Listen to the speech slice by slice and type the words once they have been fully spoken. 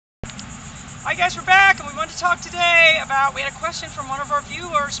Hi guys, we're back and we wanted to talk today about, we had a question from one of our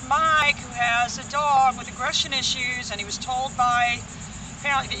viewers, Mike, who has a dog with aggression issues, and he was told by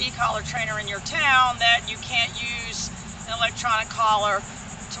apparently the e-collar trainer in your town that you can't use an electronic collar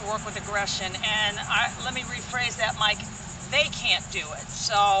to work with aggression. And let me rephrase that, Mike, they can't do it.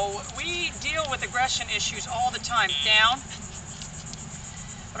 So we deal with aggression issues all the time, down.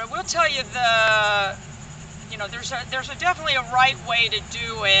 But I will tell you there's definitely a right way to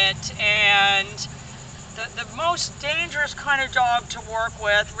do it, and the most dangerous kind of dog to work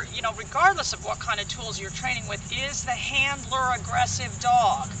with, regardless of what kind of tools you're training with, is the handler aggressive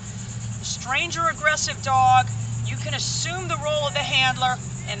dog. The stranger aggressive dog, you can assume the role of the handler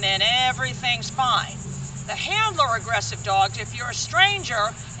and then everything's fine. The handler aggressive dogs, if you're a stranger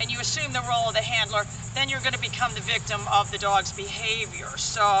and you assume the role of the handler, then you're going to become the victim of the dog's behavior.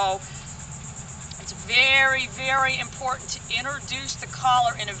 So it's very, very important to introduce the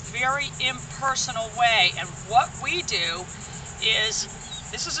collar in a very impersonal way. And what we do is,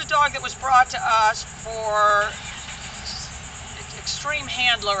 this is a dog that was brought to us for extreme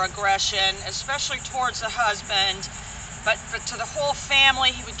handler aggression, especially towards the husband, but to the whole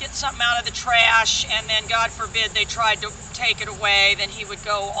family. He would get something out of the trash, and then God forbid they tried to take it away, then he would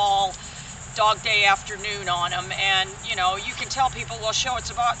go all dog day afternoon on him. And you can tell people, well, show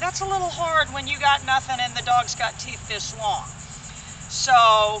it's about, that's a little hard when you got nothing and the dog's got teeth this long.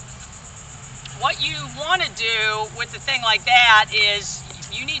 So what you want to do with the thing like that is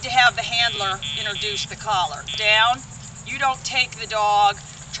you need to have the handler introduce the collar. Down, you don't take the dog,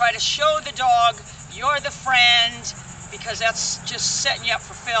 try to show the dog you're the friend, because that's just setting you up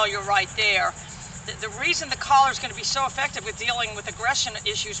for failure right there. The reason the collar is going to be so effective with dealing with aggression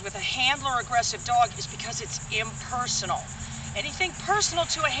issues with a handler aggressive dog is because it's impersonal. Anything personal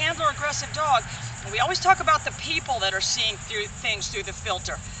to a handler aggressive dog, and we always talk about the people that are seeing things through the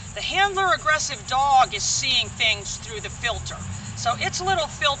filter. The handler aggressive dog is seeing things through the filter. So its little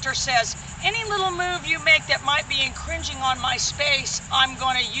filter says, any little move you make that might be infringing on my space, I'm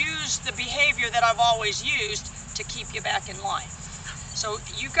going to use the behavior that I've always used to keep you back in line. So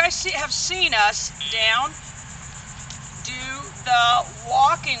you guys have seen us, down, do the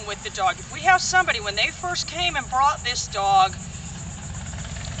walking with the dog. If we have somebody, when they first came and brought this dog,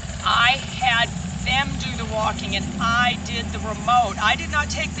 I had them do the walking and I did the remote. I did not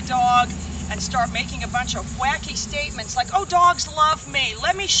take the dog and start making a bunch of wacky statements like, oh, dogs love me,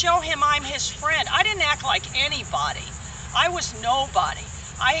 let me show him I'm his friend. I didn't act like anybody. I was nobody.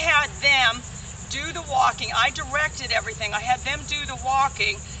 I had them do the walking. I directed everything. I had them do the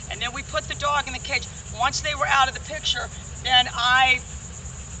walking, and then we put the dog in the cage. Once they were out of the picture, then I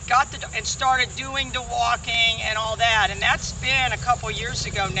got the dog and started doing the walking and all that. And that's been a couple years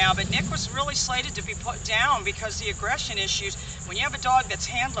ago now, but Nick was really slated to be put down because the aggression issues. When you have a dog that's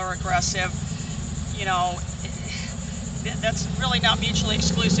handler aggressive, that's really not mutually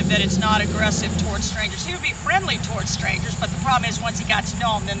exclusive, that it's not aggressive towards strangers. He would be friendly towards strangers, but the problem is once he got to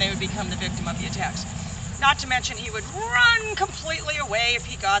know them, then they would become the victim of the attacks. Not to mention he would run completely away if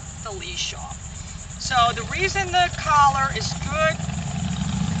he got the leash off. So the reason the collar is good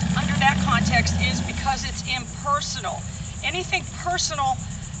under that context is because it's impersonal. Anything personal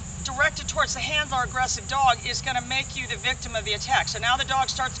directed towards the handler aggressive dog is going to make you the victim of the attack. So now the dog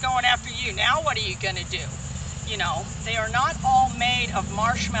starts going after you. Now what are you going to do? They are not all made of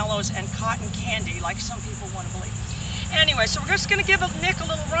marshmallows and cotton candy like some people want to believe. Anyway, so we're just going to give Nick a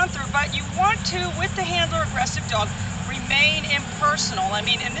little run through, but you want to, with the handler aggressive dog, remain impersonal. I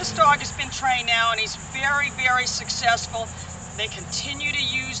mean, and this dog has been trained now and he's very, very successful. They continue to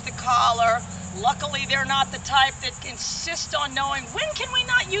use the collar. Luckily, they're not the type that insist on knowing, when can we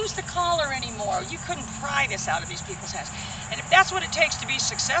not use the collar anymore? You couldn't pry this out of these people's heads. And if that's what it takes to be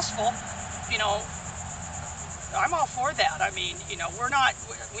successful, I'm all for that. I mean, we're not,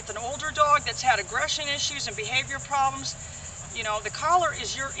 with an older dog that's had aggression issues and behavior problems, the collar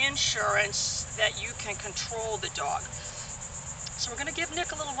is your insurance that you can control the dog. So we're going to give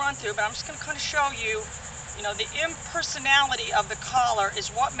Nick a little run through, but I'm just going to kind of show you, the impersonality of the collar is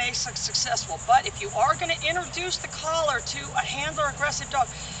what makes it successful. But if you are going to introduce the collar to a handler aggressive dog,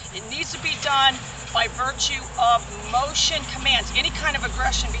 it needs to be done by virtue of motion commands, any kind of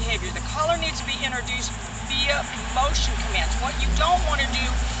aggression behavior. The collar needs to be introduced via motion commands. What you don't want to do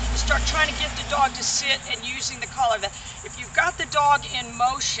is start trying to get the dog to sit and using the collar. If you've got the dog in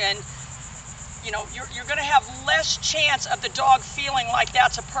motion, you're going to have less chance of the dog feeling like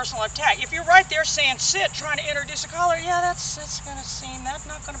that's a personal attack. If you're right there saying sit, trying to introduce a collar, yeah, that's going to seem, that's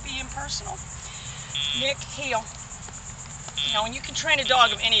not going to be impersonal. Nick, heel. And you can train a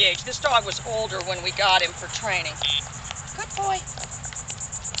dog of any age. This dog was older when we got him for training. Good boy.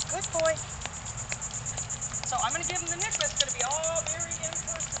 Good boy. So I'm going to give him the nick, but it's going to be all very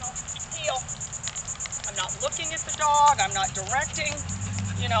impersonal. Heel. I'm not looking at the dog. I'm not directing,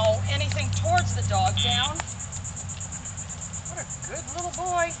 anything towards the dog. Down. What a good little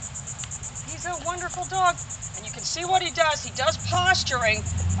boy. He's a wonderful dog. And you can see what he does. He does posturing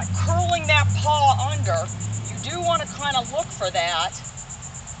by curling that paw under. You do want to kind of look for that.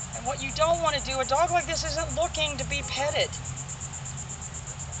 And what you don't want to do, a dog like this isn't looking to be petted.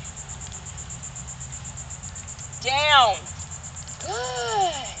 Down.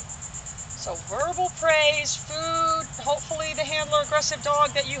 Good. So verbal praise, food. Hopefully the handler aggressive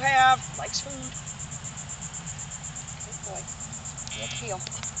dog that you have likes food. Good boy. Good heel.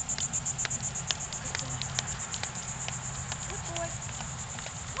 Good boy.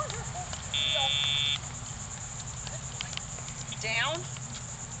 Wonderful. Heel. Good boy. Down.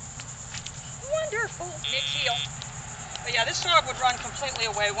 Wonderful. Nick heel. But yeah, this dog would run completely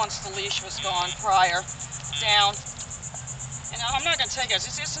away once the leash was gone prior. Down. And I'm not going to tell you guys,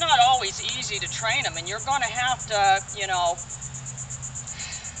 it's not always easy to train them, and you're going to have to,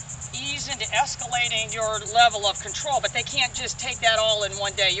 ease into escalating your level of control, but they can't just take that all in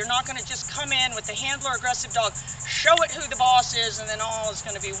one day. You're not going to just come in with the handler aggressive dog, show it who the boss is, and then all is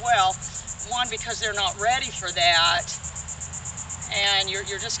going to be well. One, because they're not ready for that, and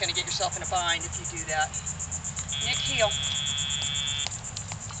you're just going to get yourself in a bind if you do that. Nick heel.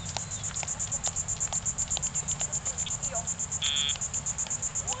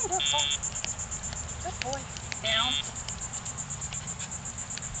 Wonderful. Good boy. Down.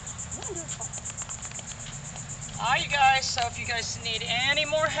 Wonderful. All right, you guys, so if you guys need any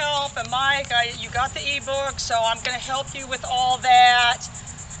more help, and Mike, you got the ebook, so I'm going to help you with all that.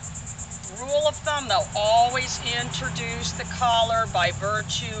 Rule of thumb, though, always introduce the collar by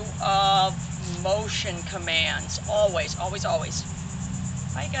virtue of motion commands. Always, always, always.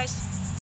 Bye, guys.